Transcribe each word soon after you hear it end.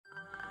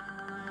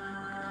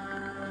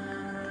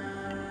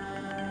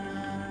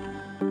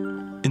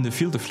In the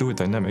field of fluid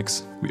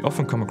dynamics, we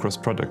often come across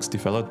products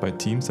developed by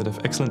teams that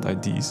have excellent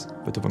ideas,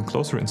 but upon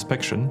closer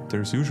inspection,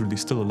 there is usually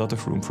still a lot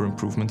of room for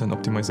improvement and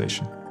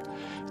optimization.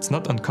 It's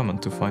not uncommon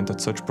to find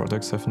that such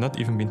products have not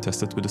even been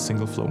tested with a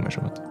single flow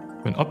measurement.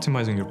 When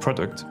optimizing your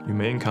product, you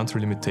may encounter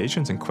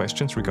limitations and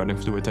questions regarding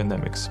fluid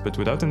dynamics, but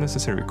without the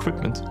necessary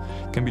equipment,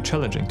 it can be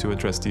challenging to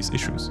address these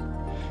issues.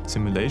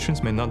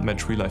 Simulations may not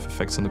match real-life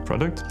effects on the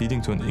product,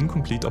 leading to an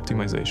incomplete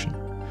optimization.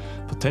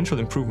 Potential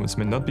improvements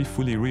may not be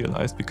fully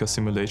realized because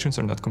simulations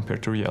are not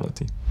compared to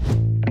reality.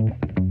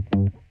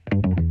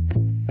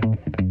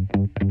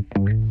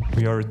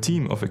 We are a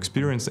team of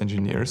experienced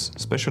engineers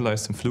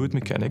specialized in fluid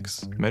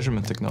mechanics,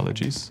 measurement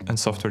technologies, and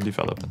software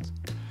development.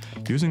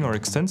 Using our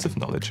extensive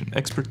knowledge and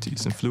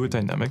expertise in fluid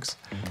dynamics,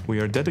 we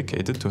are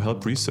dedicated to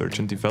help research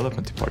and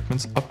development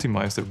departments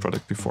optimize their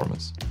product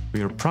performance.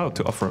 We are proud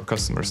to offer our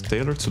customers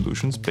tailored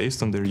solutions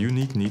based on their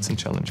unique needs and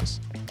challenges.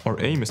 Our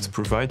aim is to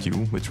provide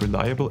you with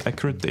reliable,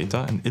 accurate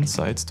data and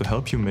insights to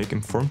help you make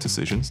informed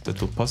decisions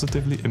that will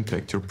positively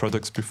impact your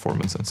product's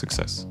performance and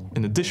success.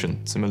 In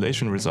addition,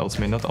 simulation results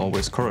may not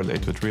always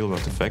correlate with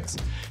real-world effects,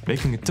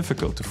 making it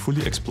difficult to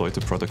fully exploit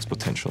the product's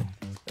potential.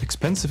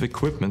 Expensive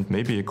equipment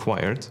may be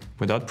acquired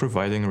without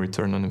providing a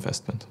return on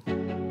investment.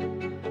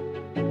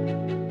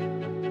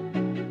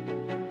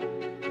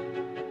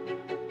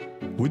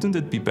 Wouldn't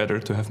it be better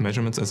to have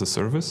measurements as a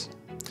service?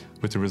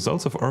 With the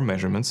results of our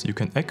measurements, you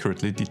can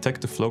accurately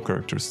detect the flow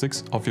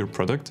characteristics of your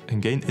product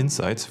and gain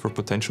insights for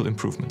potential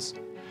improvements.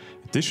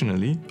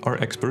 Additionally,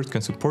 our expert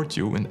can support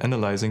you in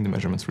analyzing the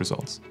measurements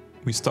results.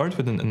 We start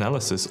with an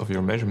analysis of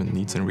your measurement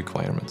needs and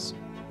requirements.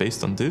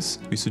 Based on this,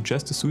 we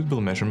suggest the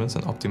suitable measurements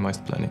and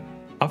optimized planning.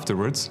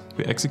 Afterwards,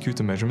 we execute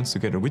the measurements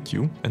together with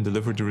you and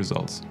deliver the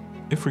results.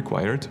 If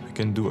required, we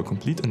can do a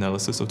complete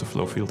analysis of the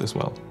flow field as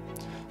well.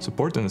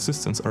 Support and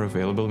assistance are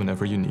available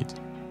whenever you need.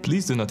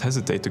 Please do not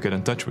hesitate to get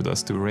in touch with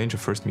us to arrange a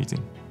first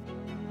meeting.